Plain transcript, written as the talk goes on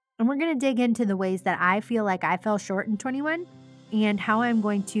And we're going to dig into the ways that I feel like I fell short in 21 and how I'm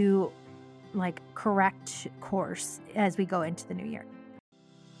going to correct course as we go into the new year.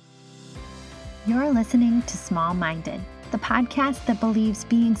 You're listening to Small Minded, the podcast that believes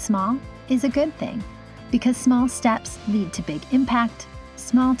being small is a good thing because small steps lead to big impact,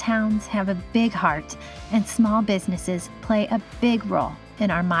 small towns have a big heart, and small businesses play a big role in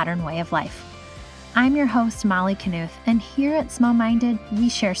our modern way of life. I'm your host, Molly Knuth, and here at Small Minded, we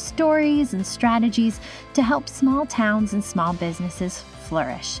share stories and strategies to help small towns and small businesses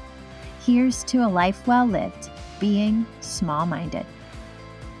flourish. Here's to a life well lived, being small minded.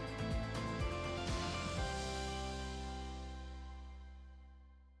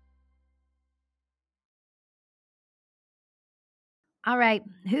 All right,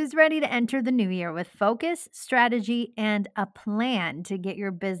 who's ready to enter the new year with focus, strategy, and a plan to get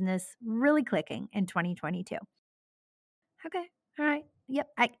your business really clicking in 2022? Okay, all right. Yep,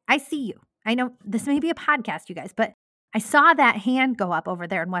 I see you. I know this may be a podcast, you guys, but I saw that hand go up over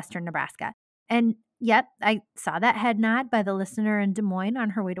there in Western Nebraska. And yep, I saw that head nod by the listener in Des Moines on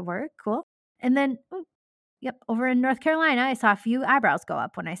her way to work. Cool. And then, over in North Carolina, I saw a few eyebrows go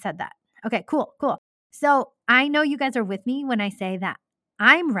up when I said that. Okay, cool. So I know you guys are with me when I say that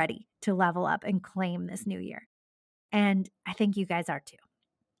I'm ready to level up and claim this new year. And I think you guys are too.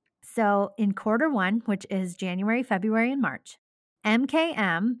 So in quarter one, which is January, February, and March,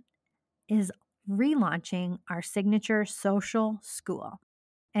 MKM is relaunching our signature social school.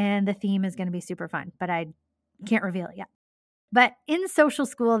 And the theme is going to be super fun, but I can't reveal it yet. But in social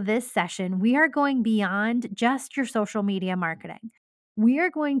school this session, we are going beyond just your social media marketing. We are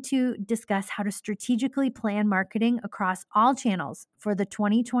going to discuss how to strategically plan marketing across all channels for the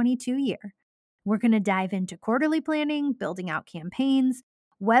 2022 year. We're going to dive into quarterly planning, building out campaigns,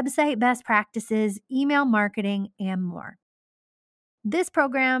 website best practices, email marketing, and more. This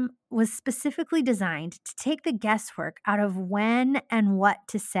program was specifically designed to take the guesswork out of when and what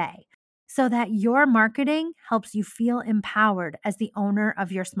to say so that your marketing helps you feel empowered as the owner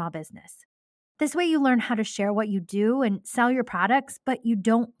of your small business. This way, you learn how to share what you do and sell your products, but you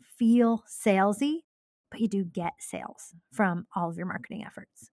don't feel salesy, but you do get sales from all of your marketing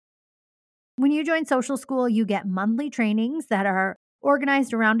efforts. When you join Social School, you get monthly trainings that are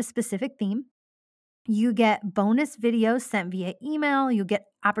organized around a specific theme. You get bonus videos sent via email. You get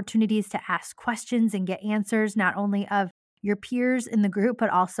opportunities to ask questions and get answers, not only of your peers in the group,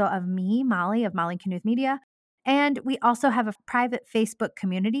 but also of me, Molly, of Molly Knuth Media. And we also have a private Facebook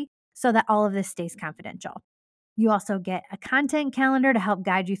community so that all of this stays confidential. You also get a content calendar to help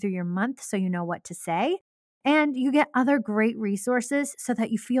guide you through your month so you know what to say. And you get other great resources so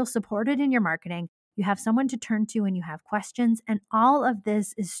that you feel supported in your marketing. You have someone to turn to when you have questions. And all of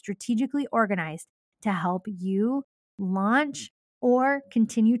this is strategically organized to help you launch or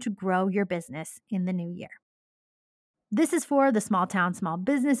continue to grow your business in the new year. This is for the small town, small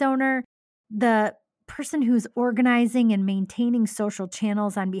business owner, the person who's organizing and maintaining social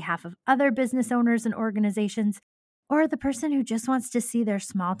channels on behalf of other business owners and organizations, or the person who just wants to see their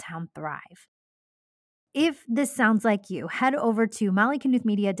small town thrive. If this sounds like you, head over to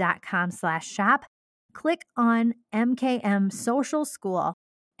mollyknuthmedia.com/shop, click on MKM Social School,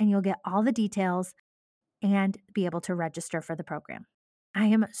 and you'll get all the details and be able to register for the program. I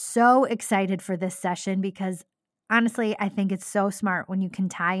am so excited for this session because honestly, I think it's so smart when you can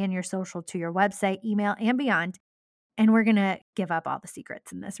tie in your social to your website, email, and beyond. And we're going to give up all the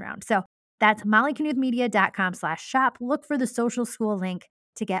secrets in this round. So that's mollyknuthmedia.com/shop. Look for the social school link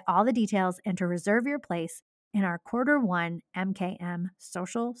to get all the details and to reserve your place in our quarter one MKM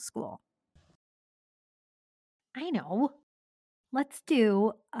social school. I know. Let's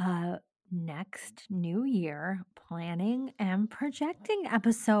do a next new year planning and projecting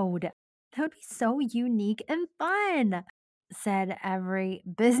episode. That would be so unique and fun, said every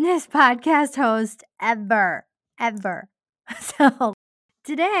business podcast host ever. So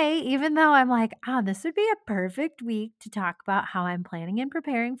today, even though I'm like, this would be a perfect week to talk about how I'm planning and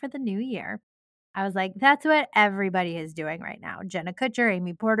preparing for the new year, I was like, that's what everybody is doing right now. Jenna Kutcher,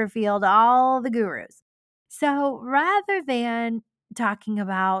 Amy Porterfield, all the gurus. So rather than talking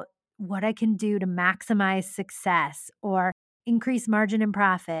about what I can do to maximize success or increase margin and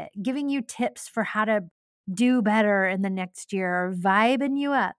profit, giving you tips for how to do better in the next year, or vibing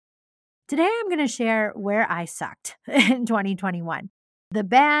you up, today I'm going to share where I sucked in 2021. The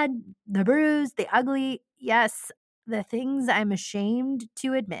bad, the bruised, the ugly, yes, the things I'm ashamed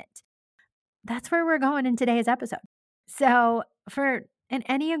to admit. That's where we're going in today's episode. So for an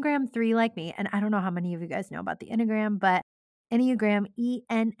Enneagram 3 like me, and I don't know how many of you guys know about the Enneagram, but Enneagram,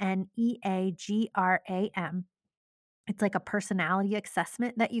 ENNEAGRAM, It's like a personality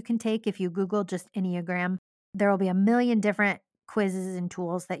assessment that you can take. If you Google just Enneagram, there will be a million different quizzes and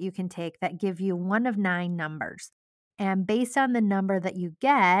tools that you can take that give you one of 9 numbers. And based on the number that you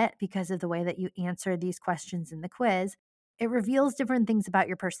get, because of the way that you answer these questions in the quiz, it reveals different things about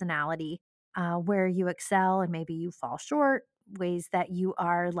your personality, where you excel and maybe you fall short, ways that you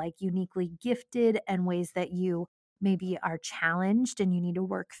are like uniquely gifted, and ways that you maybe are challenged and you need to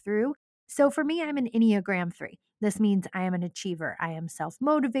work through. So for me, I'm an Enneagram 3. This means I am an achiever. I am self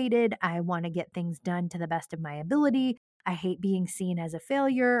motivated. I want to get things done to the best of my ability. I hate being seen as a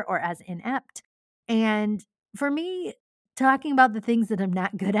failure or as inept. And for me, talking about the things that I'm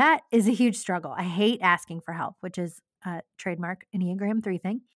not good at is a huge struggle. I hate asking for help, which is a trademark Enneagram 3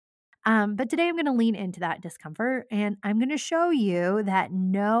 thing. But today I'm going to lean into that discomfort and I'm going to show you that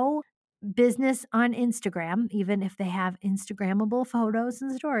no business on Instagram, even if they have Instagrammable photos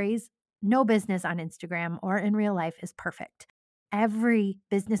and stories, no business on Instagram or in real life is perfect. Every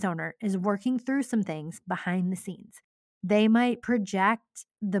business owner is working through some things behind the scenes. They might project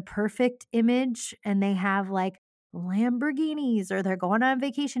the perfect image and they have like Lamborghinis or they're going on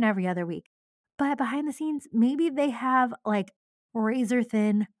vacation every other week. But behind the scenes, maybe they have like razor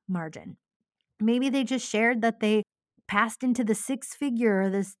thin margin. Maybe they just shared that they passed into the 6-figure or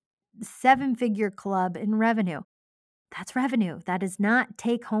the 7-figure club in revenue. That's revenue. That is not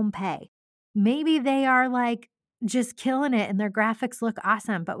take home pay. Maybe they are like just killing it and their graphics look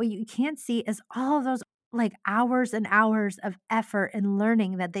awesome. But what you can't see is all of those like hours and hours of effort and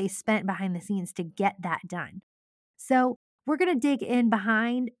learning that they spent behind the scenes to get that done. So, we're going to dig in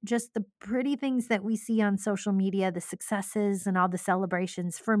behind just the pretty things that we see on social media, the successes and all the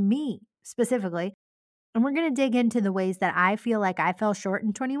celebrations for me specifically. And we're going to dig into the ways that I feel like I fell short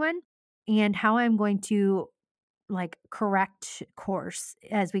in 21 and how I'm going to like correct course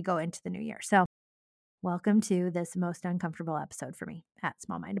as we go into the new year. So, welcome to this most uncomfortable episode for me at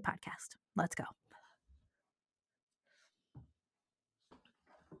Small Minded Podcast. Let's go.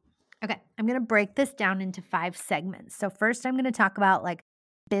 Okay, I'm going to break this down into 5 segments. So first I'm going to talk about like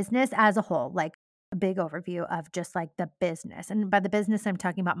business as a whole, like a big overview of just like the business. And by the business I'm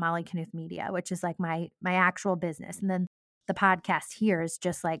talking about Molly Knuth Media, which is like my actual business. And then the podcast here is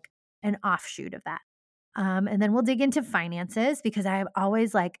just like an offshoot of that. And then we'll dig into finances because I've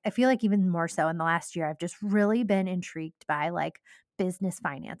always like, I feel like even more so in the last year, I've just really been intrigued by like business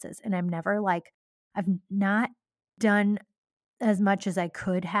finances. And I've not done as much as I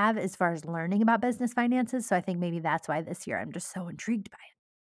could have as far as learning about business finances. So I think maybe that's why this year I'm just so intrigued by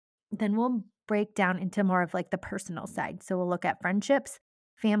it. Then we'll break down into more of like the personal side. So we'll look at friendships,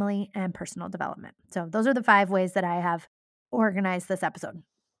 family, and personal development. So those are the 5 ways that I have organized this episode.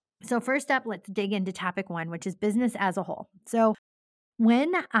 So first up, let's dig into topic 1, which is business as a whole. So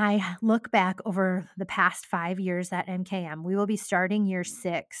when I look back over the past 5 years at MKM, we will be starting year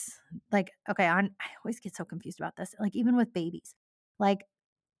 6. Like, okay, I always get so confused about this. Like, even with babies, like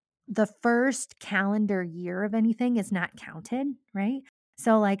the first calendar year of anything is not counted, right?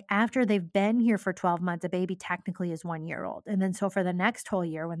 So, like, after they've been here for 12 months, a baby technically is 1 year old. And then, so for the next whole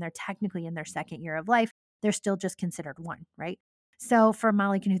year, when they're technically in their 2nd year of life, they're still just considered 1, right? So, for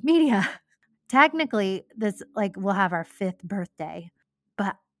Molly Knuth Media, technically, this like we'll have our 5th birthday,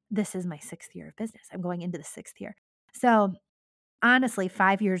 but this is my 6th year of business. I'm going into the 6th year. So honestly,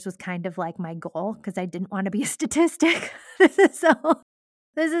 5 years was kind of like my goal because I didn't want to be a statistic. This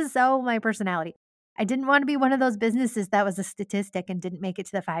is so my personality. I didn't want to be one of those businesses that was a statistic and didn't make it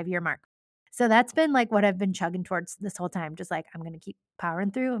to the 5-year mark. So that's been like what I've been chugging towards this whole time. Just like, I'm going to keep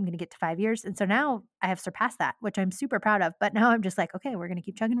powering through. I'm going to get to 5 years. And so now I have surpassed that, which I'm super proud of. But now I'm just like, okay, we're going to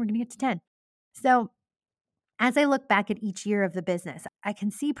keep chugging. We're going to get to 10. So as I look back at each year of the business, I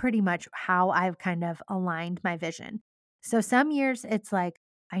can see pretty much how I've kind of aligned my vision. So some years it's like,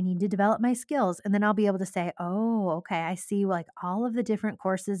 I need to develop my skills. And then I'll be able to say, oh, okay, I see like all of the different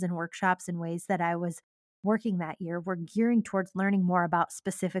courses and workshops and ways that I was working that year were gearing towards learning more about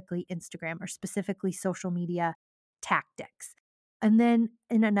specifically Instagram or specifically social media tactics. And then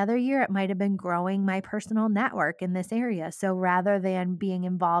in another year, it might have been growing my personal network in this area. So rather than being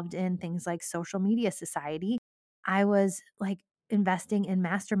involved in things like Social Media Society, I was like investing in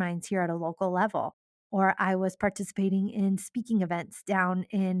masterminds here at a local level, or I was participating in speaking events down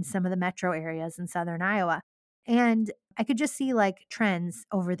in some of the metro areas in Southern Iowa. And I could just see like trends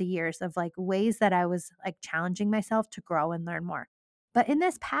over the years of like ways that I was like challenging myself to grow and learn more. But in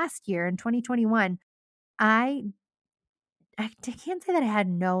this past year, in 2021, I can't say that I had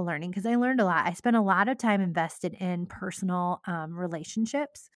no learning because I learned a lot. I spent a lot of time invested in personal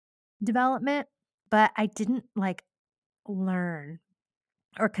relationships development, but I didn't like learn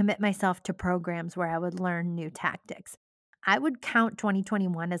or commit myself to programs where I would learn new tactics. I would count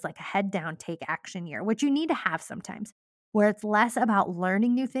 2021 as like a head down, take action year, which you need to have sometimes, where it's less about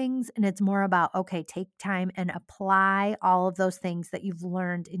learning new things and it's more about, okay, take time and apply all of those things that you've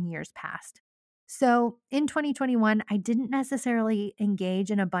learned in years past. So in 2021, I didn't necessarily engage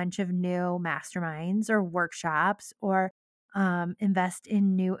in a bunch of new masterminds or workshops or invest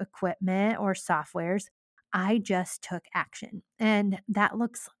in new equipment or softwares. I just took action. And that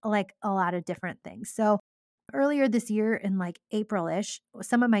looks like a lot of different things. So earlier this year in like April-ish,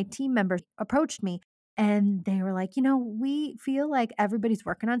 some of my team members approached me and they were like, we feel like everybody's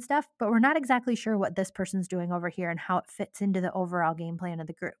working on stuff, but we're not exactly sure what this person's doing over here and how it fits into the overall game plan of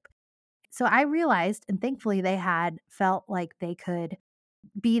the group. So I realized, and thankfully they had felt like they could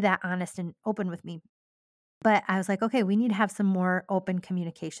be that honest and open with me. But I was like, okay, we need to have some more open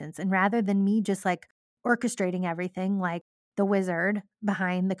communications. And rather than me just like orchestrating everything like the wizard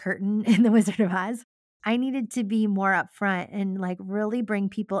behind the curtain in The Wizard of Oz, I needed to be more upfront and like really bring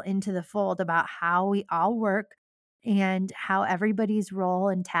people into the fold about how we all work and how everybody's role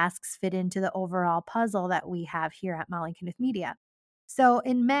and tasks fit into the overall puzzle that we have here at Molly Kenneth Media. So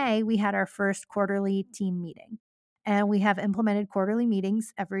in May, we had our first quarterly team meeting. And we have implemented quarterly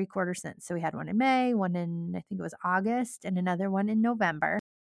meetings every quarter since. So we had one in May, one in, I think it was August, and another one in November.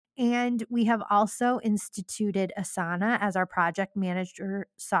 And we have also instituted Asana as our project manager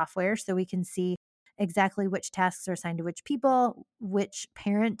software so we can see exactly which tasks are assigned to which people, which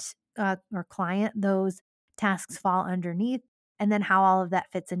parent or client those tasks fall underneath, and then how all of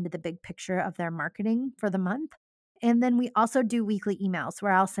that fits into the big picture of their marketing for the month. And then we also do weekly emails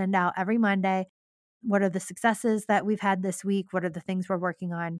where I'll send out every Monday what are the successes that we've had this week? What are the things we're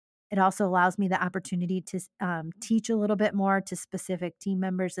working on? It also allows me the opportunity to teach a little bit more to specific team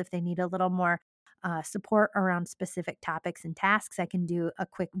members if they need a little more support around specific topics and tasks. I can do a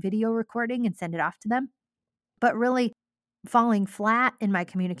quick video recording and send it off to them. But really, falling flat in my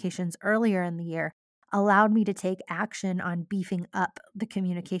communications earlier in the year allowed me to take action on beefing up the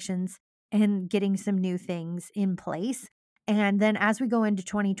communications and getting some new things in place. And then as we go into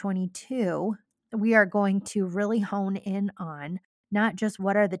 2022, we are going to really hone in on not just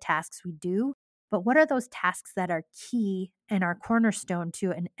what are the tasks we do, but what are those tasks that are key and are cornerstone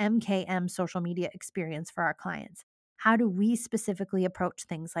to an MKM social media experience for our clients. How do we specifically approach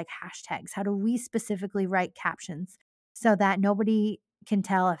things like hashtags? How do we specifically write captions so that nobody can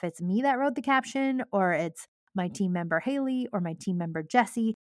tell if it's me that wrote the caption or it's my team member Haley or my team member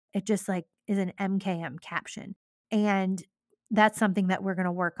Jesse? It just like is an MKM caption. And that's something that we're going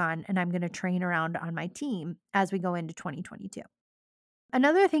to work on and I'm going to train around on my team as we go into 2022.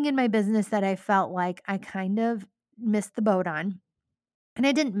 Another thing in my business that I felt like I kind of missed the boat on, and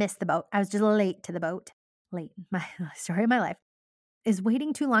I didn't miss the boat, I was just late to the boat, late, my story of my life, is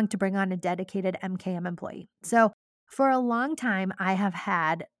waiting too long to bring on a dedicated MKM employee. So for a long time, I have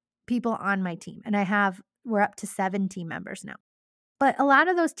had people on my team, and we're up to 7 team members now. But a lot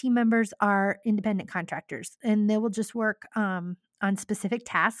of those team members are independent contractors, and they will just work on specific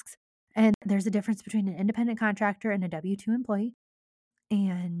tasks. And there's a difference between an independent contractor and a W-2 employee.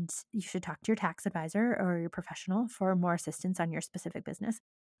 And you should talk to your tax advisor or your professional for more assistance on your specific business.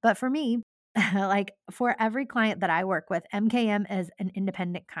 But for me, like for every client that I work with, MKM is an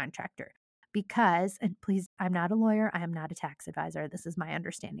independent contractor because, and please, I'm not a lawyer, I am not a tax advisor. This is my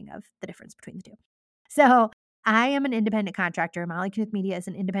understanding of the difference between the two. So I am an independent contractor. Molly Kenneth Media is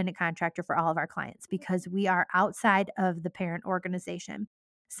an independent contractor for all of our clients because we are outside of the parent organization.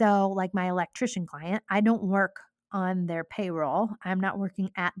 So like my electrician client, I don't work on their payroll. I'm not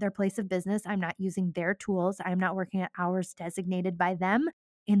working at their place of business. I'm not using their tools. I'm not working at hours designated by them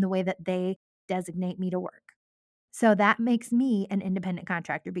in the way that they designate me to work. So that makes me an independent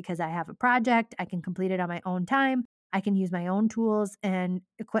contractor because I have a project, I can complete it on my own time, I can use my own tools and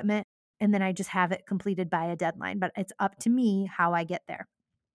equipment, and then I just have it completed by a deadline. But it's up to me how I get there.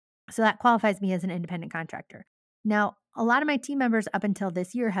 So that qualifies me as an independent contractor. Now, a lot of my team members up until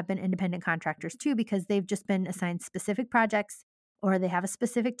this year have been independent contractors too because they've just been assigned specific projects or they have a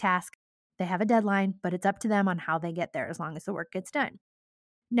specific task. They have a deadline, but it's up to them on how they get there as long as the work gets done.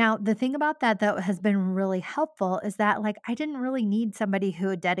 Now, the thing about that has been really helpful is that like I didn't really need somebody who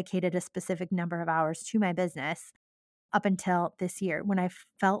had dedicated a specific number of hours to my business up until this year when I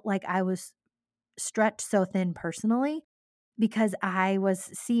felt like I was stretched so thin personally because I was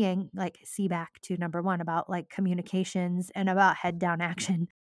seeing like see back to number 1 about like communications and about head down action.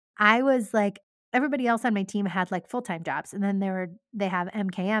 I was like everybody else on my team had like full-time jobs and then they have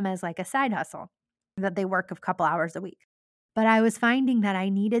MKM as like a side hustle that they work a couple hours a week. But I was finding that I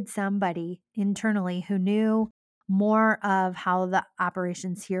needed somebody internally who knew more of how the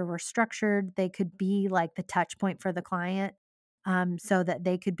operations here were structured. They could be like the touch point for the client, so that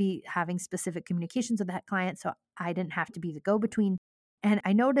they could be having specific communications with that client. So I didn't have to be the go-between. And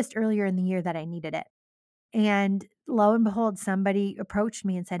I noticed earlier in the year that I needed it. And lo and behold, somebody approached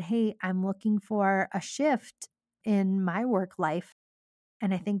me and said, "Hey, I'm looking for a shift in my work life.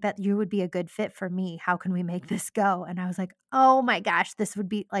 And I think that you would be a good fit for me. How can we make this go?" And I was like, "Oh my gosh, this would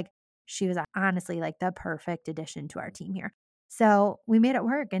be like," she was honestly like the perfect addition to our team here. So we made it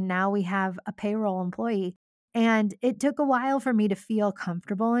work. And now we have a payroll employee. And it took a while for me to feel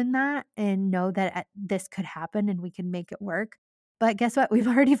comfortable in that and know that this could happen and we can make it work. But guess what? We've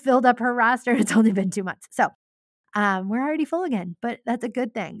already filled up her roster. It's only been 2 months. So we're already full again, but that's a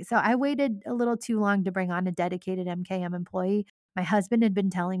good thing. So I waited a little too long to bring on a dedicated MKM employee. My husband had been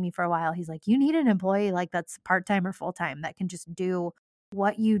telling me for a while, he's like, "You need an employee like that's part-time or full-time that can just do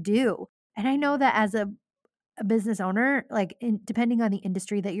what you do." And I know that as a business owner, like depending on the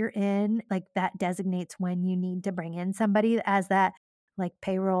industry that you're in, like that designates when you need to bring in somebody as that like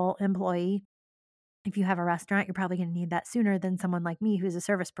payroll employee. If you have a restaurant, you're probably going to need that sooner than someone like me who's a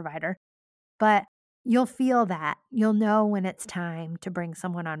service provider. But you'll feel that. You'll know when it's time to bring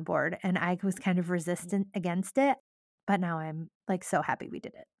someone on board. And I was kind of resistant against it, but now I'm like so happy we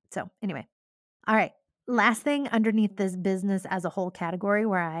did it. So, anyway, all right. Last thing underneath this business as a whole category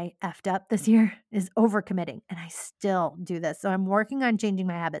where I effed up this year is overcommitting. And I still do this. So, I'm working on changing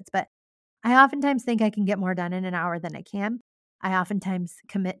my habits, but I oftentimes think I can get more done in an hour than I can. I oftentimes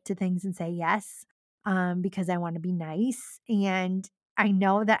commit to things and say yes, because I want to be nice. And I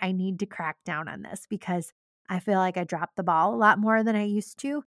know that I need to crack down on this because I feel like I dropped the ball a lot more than I used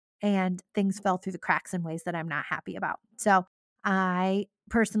to. And things fell through the cracks in ways that I'm not happy about. So I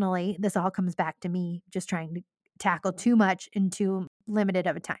personally, this all comes back to me just trying to tackle too much in too limited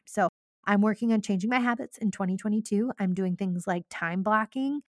of a time. So I'm working on changing my habits in 2022. I'm doing things like time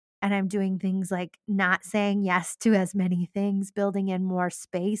blocking, and I'm doing things like not saying yes to as many things, building in more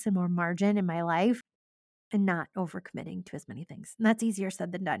space and more margin in my life, and not overcommitting to as many things. And that's easier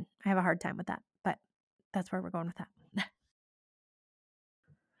said than done. I have a hard time with that, but that's where we're going with that.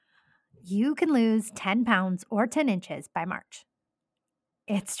 You can lose 10 pounds or 10 inches by March.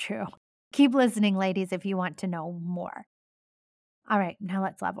 It's true. Keep listening, ladies, if you want to know more. All right, now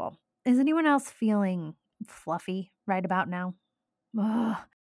let's level. Is anyone else feeling fluffy right about now? Ugh.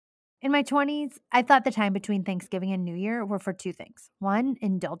 In my 20s, I thought the time between Thanksgiving and New Year were for two things. One,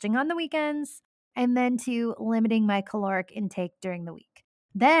 indulging on the weekends, and then two, limiting my caloric intake during the week.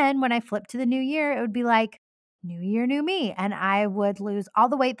 Then when I flipped to the new year, it would be like, new year, new me, and I would lose all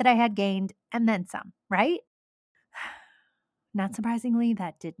the weight that I had gained and then some, right? Not surprisingly,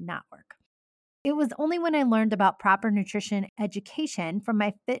 that did not work. It was only when I learned about proper nutrition education from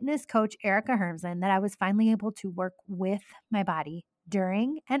my fitness coach, Erica Hermsen, that I was finally able to work with my body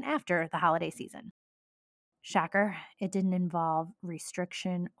during and after the holiday season. Shocker, it didn't involve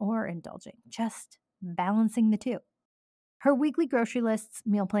restriction or indulging, just balancing the two. Her weekly grocery lists,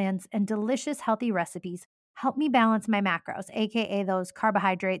 meal plans, and delicious healthy recipes help me balance my macros, aka those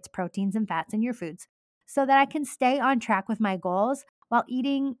carbohydrates, proteins, and fats in your foods, so that I can stay on track with my goals while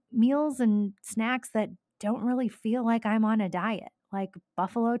eating meals and snacks that don't really feel like I'm on a diet, like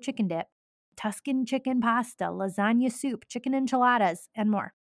buffalo chicken dip, Tuscan chicken pasta, lasagna soup, chicken enchiladas, and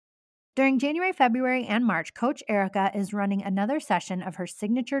more. During January, February, and March, Coach Erica is running another session of her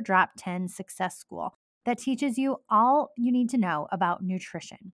signature Drop 10 Success School that teaches you all you need to know about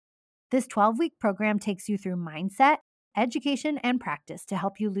nutrition. This 12-week program takes you through mindset, education, and practice to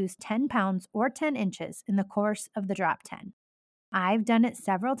help you lose 10 pounds or 10 inches in the course of the Drop 10. I've done it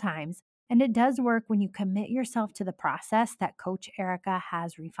several times, and it does work when you commit yourself to the process that Coach Erica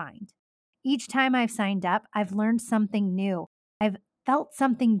has refined. Each time I've signed up, I've learned something new. I've felt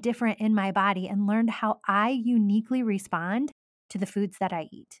something different in my body and learned how I uniquely respond to the foods that I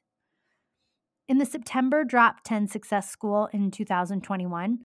eat. In the September Drop 10 Success School in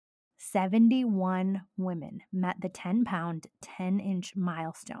 2021, 71 women met the 10-pound, 10-inch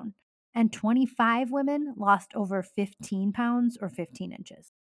milestone, and 25 women lost over 15 pounds or 15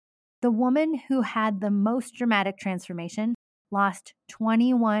 inches. The woman who had the most dramatic transformation lost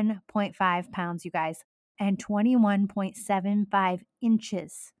 21.5 pounds, you guys, and 21.75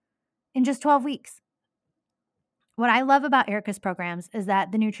 inches in just 12 weeks. What I love about Erica's programs is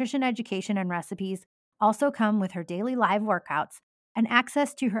that the nutrition education and recipes also come with her daily live workouts and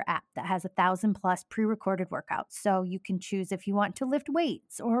access to her app that has 1,000 plus pre-recorded workouts. So you can choose if you want to lift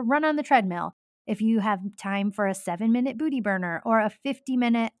weights or run on the treadmill, if you have time for a 7-minute booty burner or a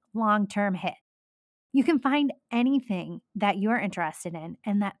 50-minute long-term hit. You can find anything that you're interested in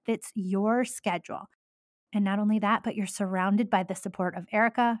and that fits your schedule. And not only that, but you're surrounded by the support of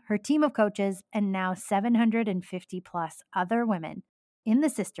Erica, her team of coaches, and now 750 plus other women in the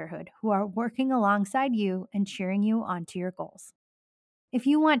sisterhood who are working alongside you and cheering you on to your goals. If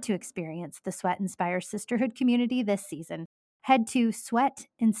you want to experience the Sweat Inspire Sisterhood community this season, head to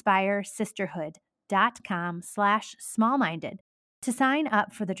sweatinspiresisterhood.com/smallminded to sign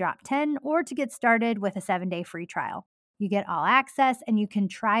up for the Drop 10 or to get started with a 7-day free trial. You get all access and you can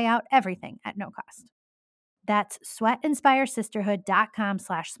try out everything at no cost. That's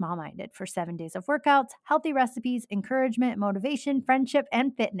sweatinspiresisterhood.com/smallminded for 7 days of workouts, healthy recipes, encouragement, motivation, friendship,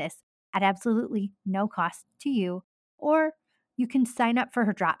 and fitness at absolutely no cost to you. Or you can sign up for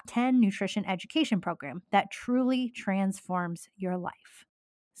her Drop 10 nutrition education program that truly transforms your life.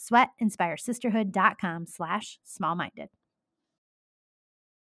 sweatinspiresisterhood.com/smallminded.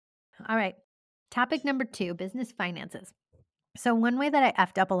 All right. Topic number 2, business finances. So one way that I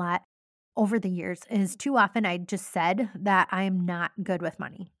effed up a lot over the years is too often I just said that I am not good with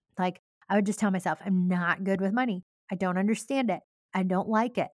money. Like I would just tell myself, I'm not good with money. I don't understand it. I don't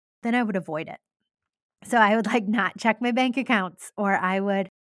like it. Then I would avoid it. So I would like not check my bank accounts, or I would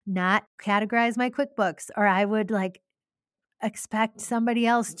not categorize my QuickBooks, or I would like expect somebody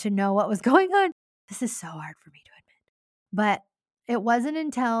else to know what was going on. This is so hard for me to admit. But it wasn't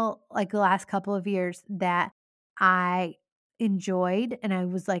until like the last couple of years that I enjoyed and I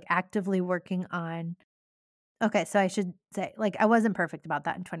was like actively working on. Okay, so I should say, like, I wasn't perfect about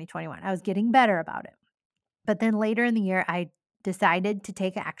that in 2021. I was getting better about it. But then later in the year, I decided to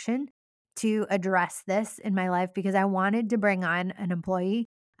take action to address this in my life because I wanted to bring on an employee.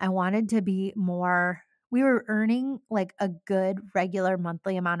 I wanted to be more, we were earning like a good regular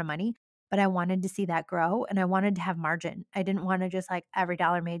monthly amount of money, but I wanted to see that grow and I wanted to have margin. I didn't want to just like every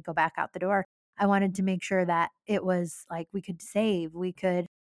dollar made go back out the door. I wanted to make sure that it was like we could save, we could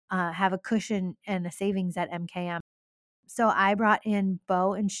have a cushion and a savings at MKM. So I brought in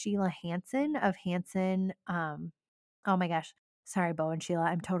Bo and Sheila Hansen of Hansen. Oh my gosh. Sorry, Bo and Sheila.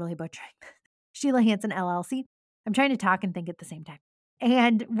 I'm totally butchering. Sheila Hansen LLC. I'm trying to talk and think at the same time.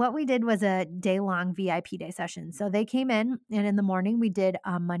 And what we did was a day-long VIP day session. So they came in, and in the morning we did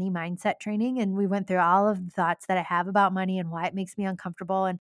a money mindset training, and we went through all of the thoughts that I have about money and why it makes me uncomfortable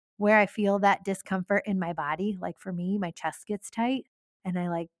and where I feel that discomfort in my body. Like for me, my chest gets tight and I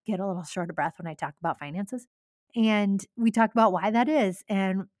like get a little short of breath when I talk about finances. And we talked about why that is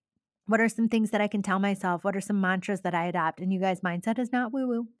and what are some things that I can tell myself? What are some mantras that I adopt? And you guys, mindset is not woo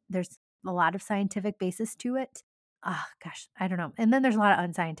woo. There's a lot of scientific basis to it. Oh, gosh, I don't know. And then there's a lot of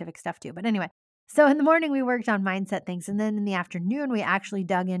unscientific stuff too. But anyway, so in the morning, we worked on mindset things. And then in the afternoon, we actually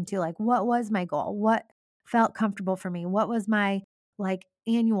dug into like, what was my goal? What felt comfortable for me? What was my like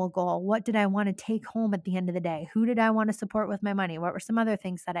annual goal? What did I want to take home at the end of the day? Who did I want to support with my money? What were some other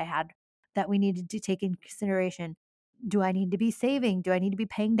things that I had that we needed to take in consideration? Do I need to be saving? Do I need to be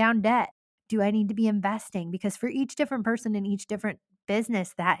paying down debt? Do I need to be investing? Because for each different person in each different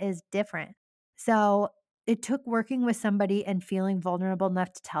business, that is different. So it took working with somebody and feeling vulnerable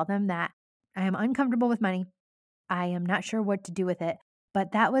enough to tell them that I am uncomfortable with money. I am not sure what to do with it.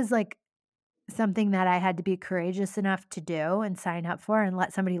 But that was like something that I had to be courageous enough to do and sign up for and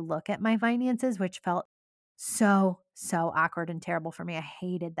let somebody look at my finances, which felt so awkward and terrible for me. I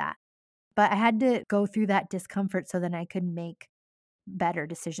hated that. But I had to go through that discomfort so then I could make better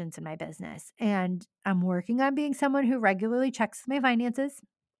decisions in my business. And I'm working on being someone who regularly checks my finances.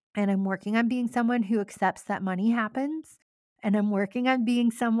 And I'm working on being someone who accepts that money happens. And I'm working on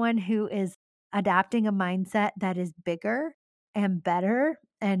being someone who is adopting a mindset that is bigger and better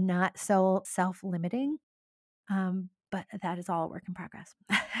and not so self limiting. But that is all a work in progress.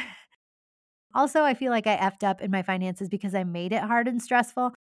 Also, I feel like I effed up in my finances because I made it hard and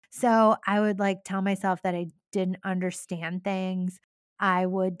stressful. So I would like tell myself that I didn't understand things. I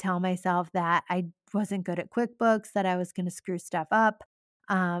would tell myself that I wasn't good at QuickBooks, that I was going to screw stuff up.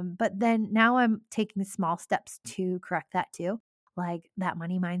 But then now I'm taking small steps to correct that too, like that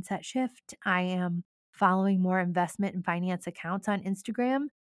money mindset shift. I am following more investment and finance accounts on Instagram.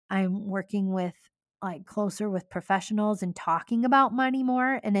 I'm working with like closer with professionals and talking about money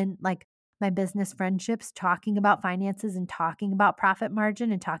more. And then like my business friendships, talking about finances and talking about profit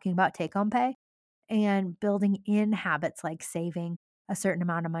margin and talking about take home pay and building in habits like saving a certain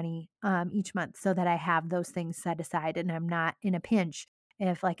amount of money each month so that I have those things set aside and I'm not in a pinch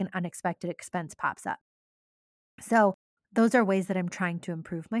if like an unexpected expense pops up. So those are ways that I'm trying to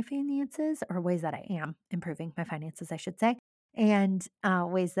improve my finances, or ways that I am improving my finances, I should say, and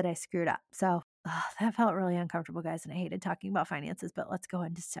ways that I screwed up. So that felt really uncomfortable, guys, and I hated talking about finances, but let's go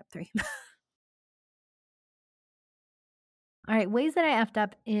into step 3. All right, ways that I effed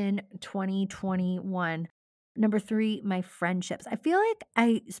up in 2021. Number 3, my friendships. I feel like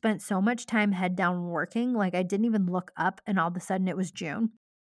I spent so much time head down working, like, I didn't even look up, and all of a sudden it was June.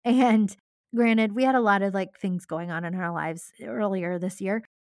 And granted, we had a lot of, like, things going on in our lives earlier this year,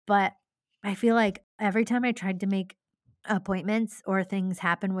 but I feel like every time I tried to make appointments or things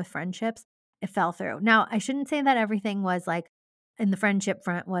happen with friendships, it fell through. Now, I shouldn't say that everything was, like, in the friendship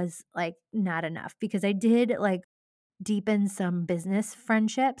front was, like, not enough because I did, like, deepen some business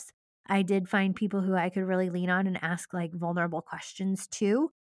friendships. I did find people who I could really lean on and ask, like, vulnerable questions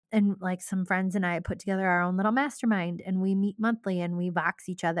to, and, like, some friends and I put together our own little mastermind, and we meet monthly, and we Vox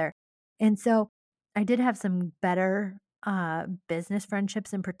each other, and so I did have some better, business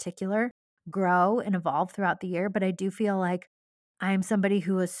friendships in particular grow and evolve throughout the year, but I do feel like I'm somebody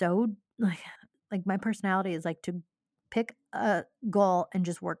who is so like, my personality is, like, to pick a goal and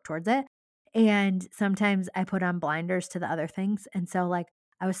just work towards it, and sometimes I put on blinders to the other things, and so, like,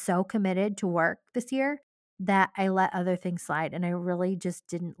 I was so committed to work this year that I let other things slide, and I really just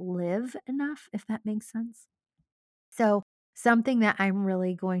didn't live enough, if that makes sense. So, something that I'm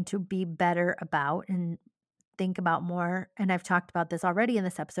really going to be better about and think about more, and I've talked about this already in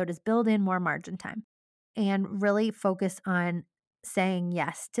this episode, is build in more margin time and really focus on saying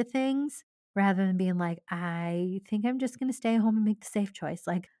yes to things rather than being like, I think I'm just going to stay home and make the safe choice.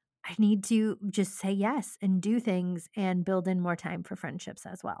 Like, I need to just say yes and do things and build in more time for friendships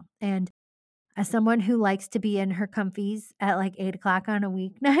as well. And as someone who likes to be in her comfies at like 8 o'clock on a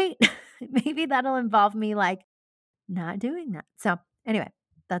weeknight, maybe that'll involve me like not doing that. So, anyway,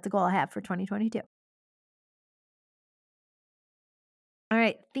 that's a goal I have for 2022. All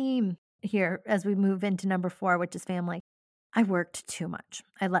right, theme here as we move into number 4, which is family. I worked too much.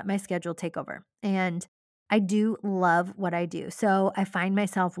 I let my schedule take over. And I do love what I do. So I find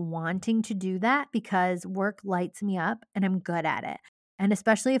myself wanting to do that because work lights me up and I'm good at it. And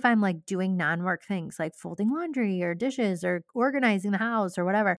especially if I'm like doing non work things like folding laundry or dishes or organizing the house or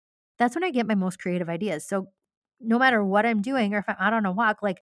whatever, that's when I get my most creative ideas. So no matter what I'm doing or if I'm out on a walk,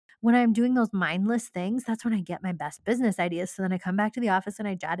 like when I'm doing those mindless things, that's when I get my best business ideas. So then I come back to the office and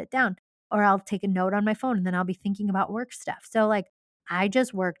I jot it down or I'll take a note on my phone and then I'll be thinking about work stuff. So, like, I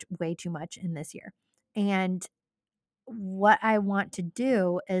just worked way too much in this year. And what I want to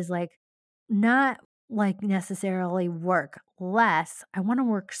do is like not like necessarily work less. I want to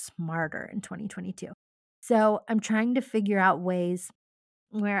work smarter in 2022. So, I'm trying to figure out ways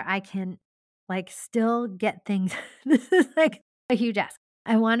where I can, like, still get things this is, like, a huge ask.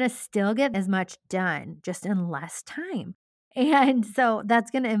 I wanna still get as much done, just in less time, and so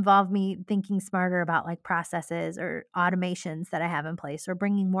that's gonna involve me thinking smarter about, like, processes or automations that I have in place or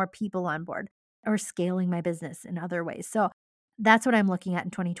bringing more people on board or scaling my business in other ways, so that's what I'm looking at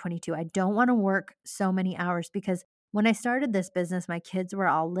in 2022. I don't wanna work so many hours because when I started this business, my kids were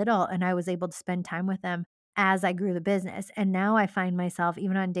all little, and I was able to spend time with them as I grew the business. And now I find myself,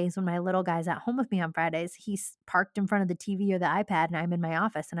 even on days when my little guy's at home with me on Fridays, he's parked in front of the TV or the iPad, and I'm in my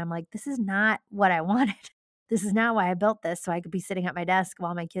office. And I'm like, this is not what I wanted. This is not why I built this. So I could be sitting at my desk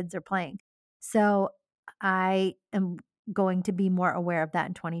while my kids are playing. So I am going to be more aware of that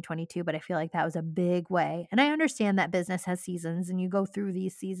in 2022. But I feel like that was a big way. And I understand that business has seasons and you go through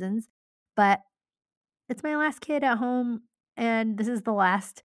these seasons. But it's my last kid at home, and this is the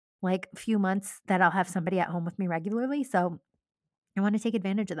last, like, few months that I'll have somebody at home with me regularly, so I wanna take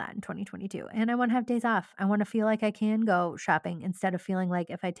advantage of that in 2022, and I wanna have days off. I wanna feel like I can go shopping instead of feeling like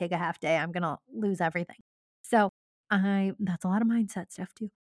if I take a half day, I'm gonna lose everything. So, I that's a lot of mindset stuff too,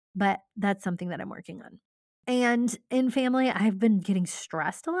 but that's something that I'm working on. And in family, I've been getting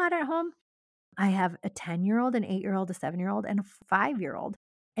stressed a lot at home. I have a 10-year-old, an 8-year-old, a 7-year-old, and a 5-year-old.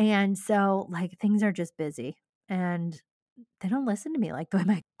 And so, like, things are just busy, and they don't listen to me like the way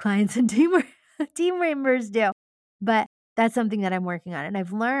my clients and team members do. But that's something that I'm working on, and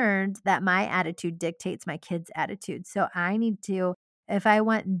I've learned that my attitude dictates my kids' attitude. So I need to if I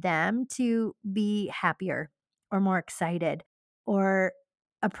want them to be happier or more excited or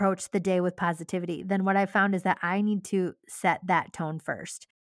approach the day with positivity, then what I found is that I need to set that tone first,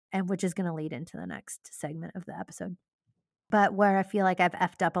 and which is gonna lead into the next segment of the episode. But where I feel like I've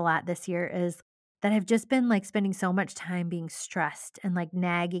effed up a lot this year is that I've just been, like, spending so much time being stressed and, like,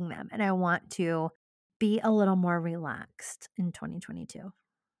 nagging them, and I want to be a little more relaxed in 2022.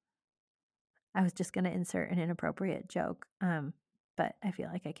 I was just gonna insert an inappropriate joke, but I feel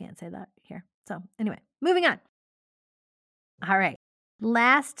like I can't say that here. So, anyway, moving on. All right.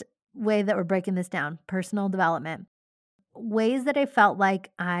 Last way that we're breaking this down, personal development. Ways that I felt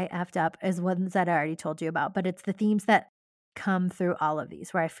like I effed up is ones that I already told you about, but it's the themes that come through all of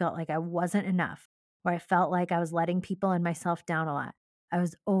these where I felt like I wasn't enough, where I felt like I was letting people and myself down a lot. I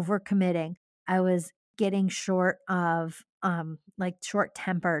was overcommitting. I was getting short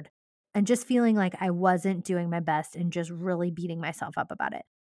tempered and just feeling like I wasn't doing my best and just really beating myself up about it.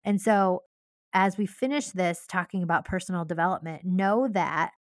 And so, as we finish this talking about personal development, know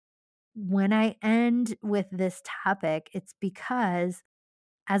that when I end with this topic, it's because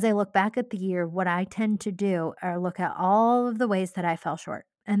as I look back at the year, what I tend to do are look at all of the ways that I fell short.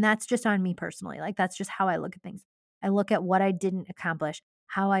 And that's just on me personally. Like, that's just how I look at things. I look at what I didn't accomplish,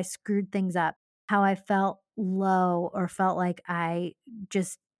 how I screwed things up, how I felt low or felt like I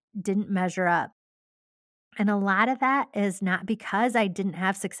just didn't measure up. And a lot of that is not because I didn't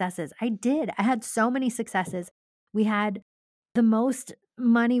have successes. I did. I had so many successes. We had the most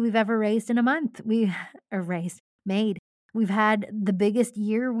money we've ever raised in a month. We or raised, made. We've had the biggest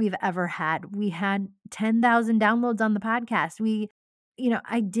year we've ever had. We had 10,000 downloads on the podcast.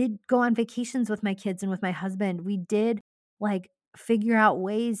 I did go on vacations with my kids and with my husband. We did like figure out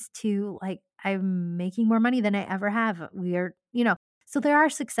ways to I'm making more money than I ever have. So there are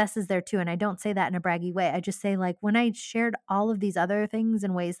successes there too. And I don't say that in a braggy way. I just say, like, when I shared all of these other things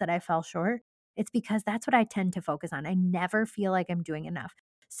and ways that I fell short, it's because that's what I tend to focus on. I never feel like I'm doing enough.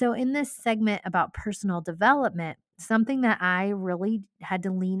 So, in this segment about personal development, something that I really had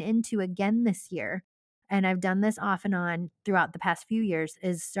to lean into again this year, and I've done this off and on throughout the past few years,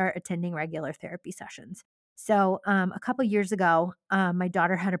 is start attending regular therapy sessions. So, a couple years ago, my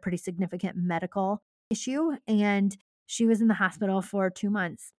daughter had a pretty significant medical issue, and she was in the hospital for 2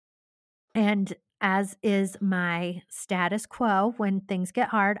 months. And as is my status quo, when things get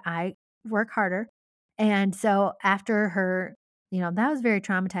hard, I work harder. And so after her, that was very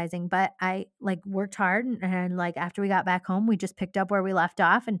traumatizing, but I worked hard and like after we got back home, we just picked up where we left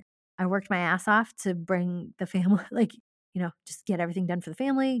off and I worked my ass off to bring the family just get everything done for the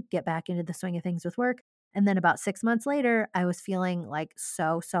family, get back into the swing of things with work. And then about 6 months later, I was feeling like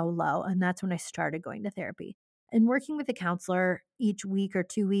so low, and that's when I started going to therapy. And working with a counselor each week or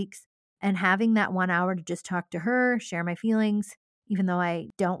 2 weeks and having that 1 hour to just talk to her, share my feelings, even though I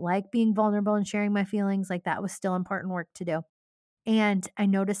don't like being vulnerable and sharing my feelings, like that was still important work to do. And I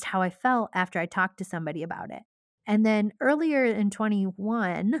noticed how I felt after I talked to somebody about it. And then earlier in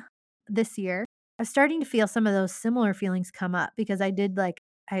 21, this year, I was starting to feel some of those similar feelings come up because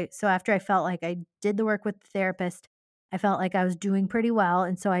so after I felt like I did the work with the therapist, I felt like I was doing pretty well.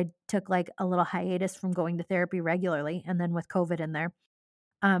 And so I took like a little hiatus from going to therapy regularly. And then with COVID in there,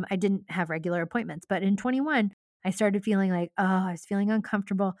 I didn't have regular appointments. But in 21, I started feeling like, oh, I was feeling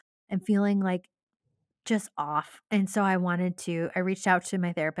uncomfortable and feeling like just off. And so I reached out to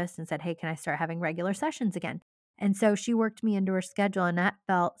my therapist and said, hey, can I start having regular sessions again? And so she worked me into her schedule and that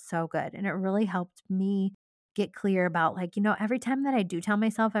felt so good. And it really helped me get clear about every time that I do tell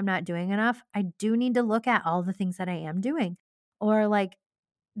myself I'm not doing enough, I do need to look at all the things that I am doing or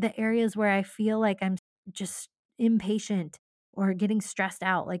the areas where I feel like I'm just impatient or getting stressed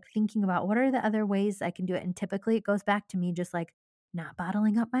out, like thinking about what are the other ways I can do it. And typically it goes back to me just not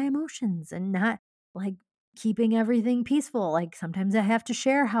bottling up my emotions and not like keeping everything peaceful. Like sometimes I have to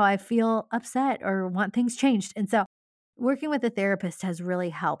share how I feel upset or want things changed. And so working with a therapist has really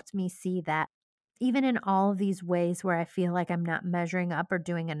helped me see that even in all of these ways where I feel like I'm not measuring up or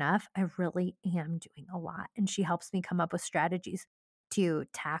doing enough, I really am doing a lot. And she helps me come up with strategies to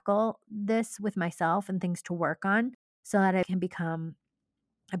tackle this with myself and things to work on so that I can become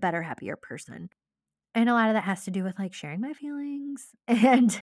a better, happier person. And a lot of that has to do with sharing my feelings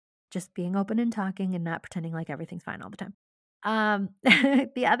and just being open and talking and not pretending like everything's fine all the time.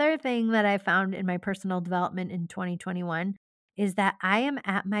 The other thing that I found in my personal development in 2021 is that I am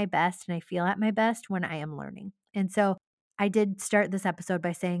at my best and I feel at my best when I am learning. And so I did start this episode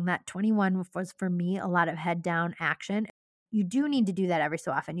by saying that 21 was for me a lot of head down action. You do need to do that every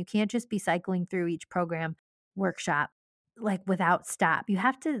so often. You can't just be cycling through each program workshop without stop. You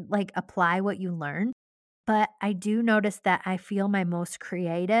have to apply what you learn. But I do notice that I feel my most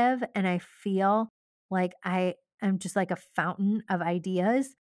creative and I feel like I am just like a fountain of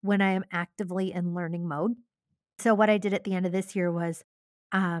ideas when I am actively in learning mode. So what I did at the end of this year was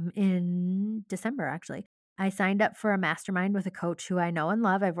in December actually. I signed up for a mastermind with a coach who I know and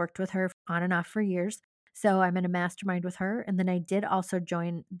love. I've worked with her on and off for years. So I'm in a mastermind with her. And then I did also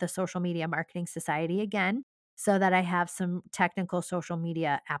join the Social Media Marketing Society again so that I have some technical social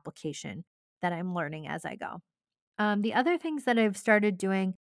media application that I'm learning as I go. The other things that I've started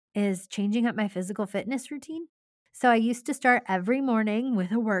doing is changing up my physical fitness routine. So I used to start every morning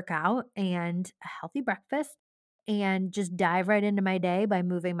with a workout and a healthy breakfast and just dive right into my day by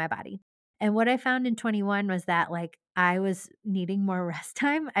moving my body. And what I found in 21 was that I was needing more rest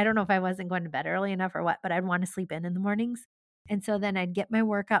time. I don't know if I wasn't going to bed early enough or what, but I'd want to sleep in the mornings. And so then I'd get my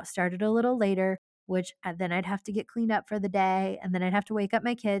workout started a little later, which then I'd have to get cleaned up for the day. And then I'd have to wake up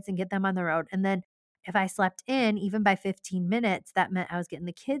my kids and get them on the road. And then if I slept in, even by 15 minutes, that meant I was getting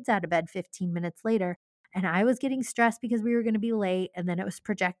the kids out of bed 15 minutes later. And I was getting stressed because we were going to be late. And then it was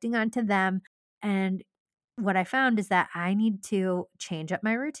projecting onto them. And what I found is that I need to change up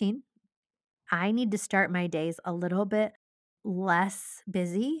my routine. I need to start my days a little bit less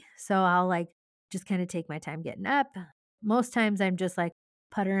busy. So I'll just kind of take my time getting up. Most times I'm just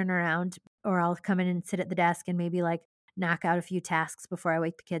puttering around, or I'll come in and sit at the desk and maybe knock out a few tasks before I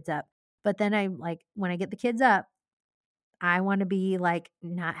wake the kids up. But then when I get the kids up, I want to be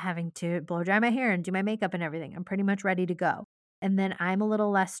not having to blow dry my hair and do my makeup and everything. I'm pretty much ready to go. And then I'm a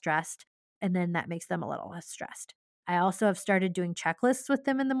little less stressed, and then that makes them a little less stressed. I also have started doing checklists with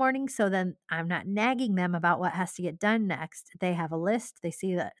them in the morning, so then I'm not nagging them about what has to get done next. They have a list, they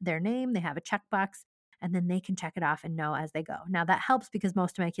see their name, they have a checkbox, and then they can check it off and know as they go. Now that helps because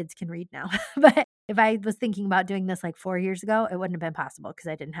most of my kids can read now. But if I was thinking about doing this 4 years ago, it wouldn't have been possible because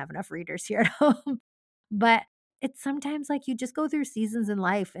I didn't have enough readers here at home. But it's sometimes you just go through seasons in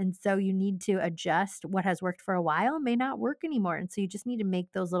life. And so you need to adjust. What has worked for a while may not work anymore. And so you just need to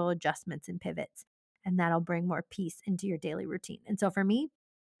make those little adjustments and pivots, and that'll bring more peace into your daily routine. And so for me,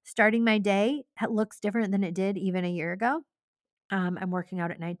 starting my day looks different than it did even a year ago. I'm working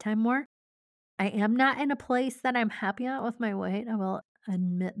out at nighttime more. I am not in a place that I'm happy at with my weight. I will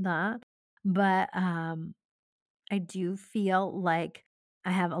admit that. But I do feel like I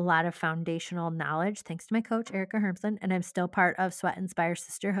have a lot of foundational knowledge thanks to my coach, Erica Hermsen, and I'm still part of Sweat Inspire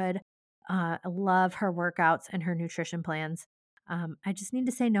Sisterhood. I love her workouts and her nutrition plans. I just need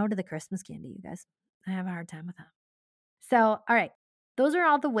to say no to the Christmas candy, you guys. I have a hard time with that. So, all right. Those are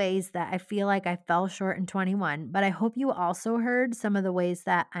all the ways that I feel like I fell short in 21, but I hope you also heard some of the ways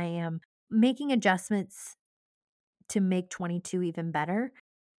that I am making adjustments to make 22 even better.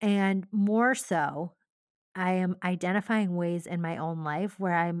 And more so, I am identifying ways in my own life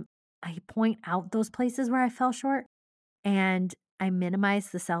where I point out those places where I fell short, and I minimize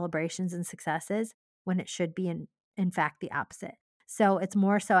the celebrations and successes when it should be in fact the opposite. So it's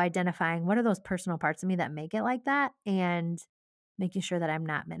more so identifying what are those personal parts of me that make it like that, and making sure that I'm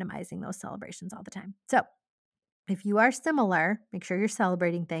not minimizing those celebrations all the time. So if you are similar, make sure you're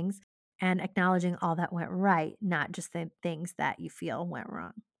celebrating things and acknowledging all that went right, not just the things that you feel went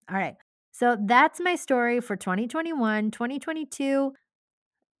wrong. All right. So that's my story for 2021. 2022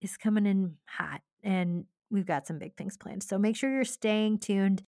 is coming in hot, and we've got some big things planned. So make sure you're staying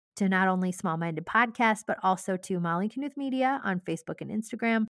tuned to not only Small Minded Podcast, but also to Molly Knuth Media on Facebook and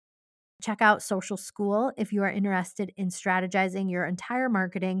Instagram. Check out Social School if you are interested in strategizing your entire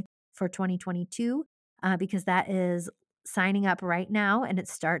marketing for 2022, because that is signing up right now and it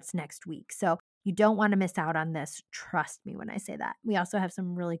starts next week. So you don't want to miss out on this. Trust me when I say that. We also have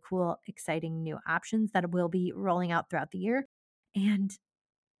some really cool, exciting new options that will be rolling out throughout the year. And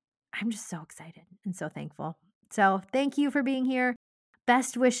I'm just so excited and so thankful. So thank you for being here.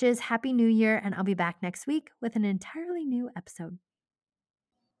 Best wishes. Happy New Year. And I'll be back next week with an entirely new episode.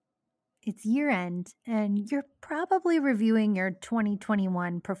 It's year end, and you're probably reviewing your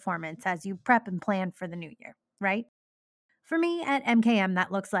 2021 performance as you prep and plan for the new year, right? For me at MKM,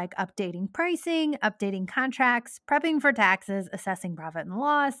 that looks like updating pricing, updating contracts, prepping for taxes, assessing profit and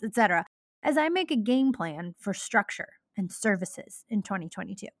loss, etc., as I make a game plan for structure and services in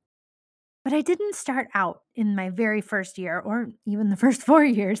 2022. But I didn't start out in my very first year, or even the first 4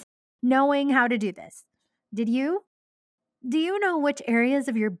 years, knowing how to do this. Did you? Do you know which areas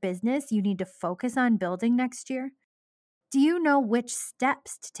of your business you need to focus on building next year? Do you know which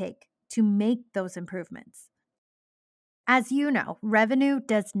steps to take to make those improvements? As you know, revenue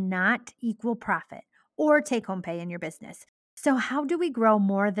does not equal profit or take-home pay in your business. So how do we grow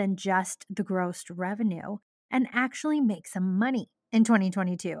more than just the gross revenue and actually make some money in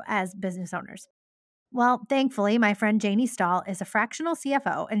 2022 as business owners? Well, thankfully, my friend Janie Stahl is a fractional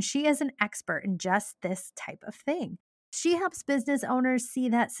CFO, and she is an expert in just this type of thing. She helps business owners see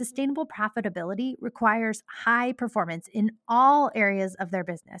that sustainable profitability requires high performance in all areas of their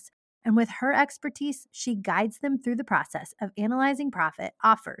business. And with her expertise, she guides them through the process of analyzing profit,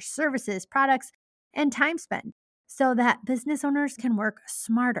 offers, services, products, and time spent so that business owners can work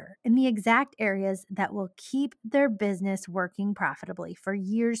smarter in the exact areas that will keep their business working profitably for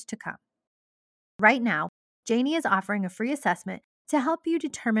years to come. Right now, Janie is offering a free assessment to help you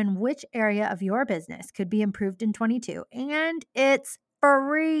determine which area of your business could be improved in 22, and it's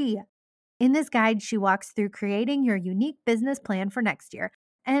free. In this guide, she walks through creating your unique business plan for next year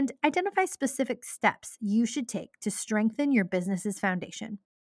and identify specific steps you should take to strengthen your business's foundation.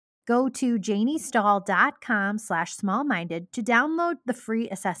 Go to janiestahl.com/smallminded to download the free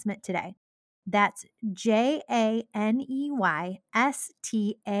assessment today. That's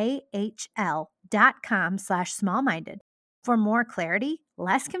JANEYSTAHL.com/small-minded for more clarity,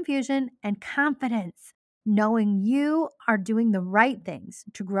 less confusion, and confidence, knowing you are doing the right things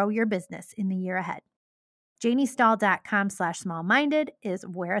to grow your business in the year ahead. JanieStahl.com/small-minded is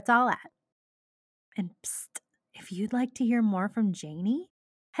where it's all at. And psst, if you'd like to hear more from Janie,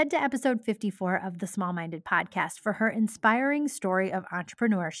 head to episode 54 of the Small Minded podcast for her inspiring story of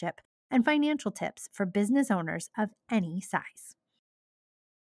entrepreneurship and financial tips for business owners of any size.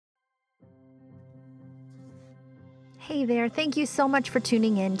 Hey there, thank you so much for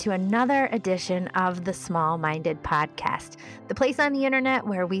tuning in to another edition of the Small Minded podcast, the place on the internet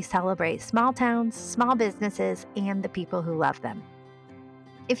where we celebrate small towns, small businesses, and the people who love them.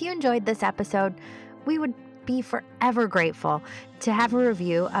 If you enjoyed this episode, we would be forever grateful to have a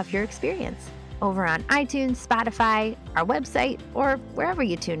review of your experience over on iTunes, Spotify, our website, or wherever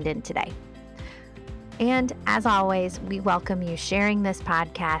you tuned in today. And as always, we welcome you sharing this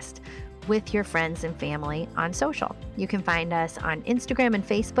podcast with your friends and family on social. You can find us on Instagram and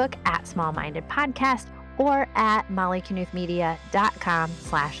Facebook at Small Minded Podcast or at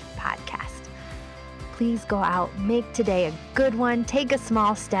mollyknuthmedia.com/podcast. Please go out, make today a good one, take a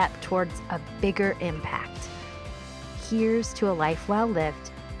small step towards a bigger impact. Here's to a life well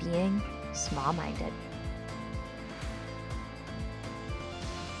lived, being small-minded.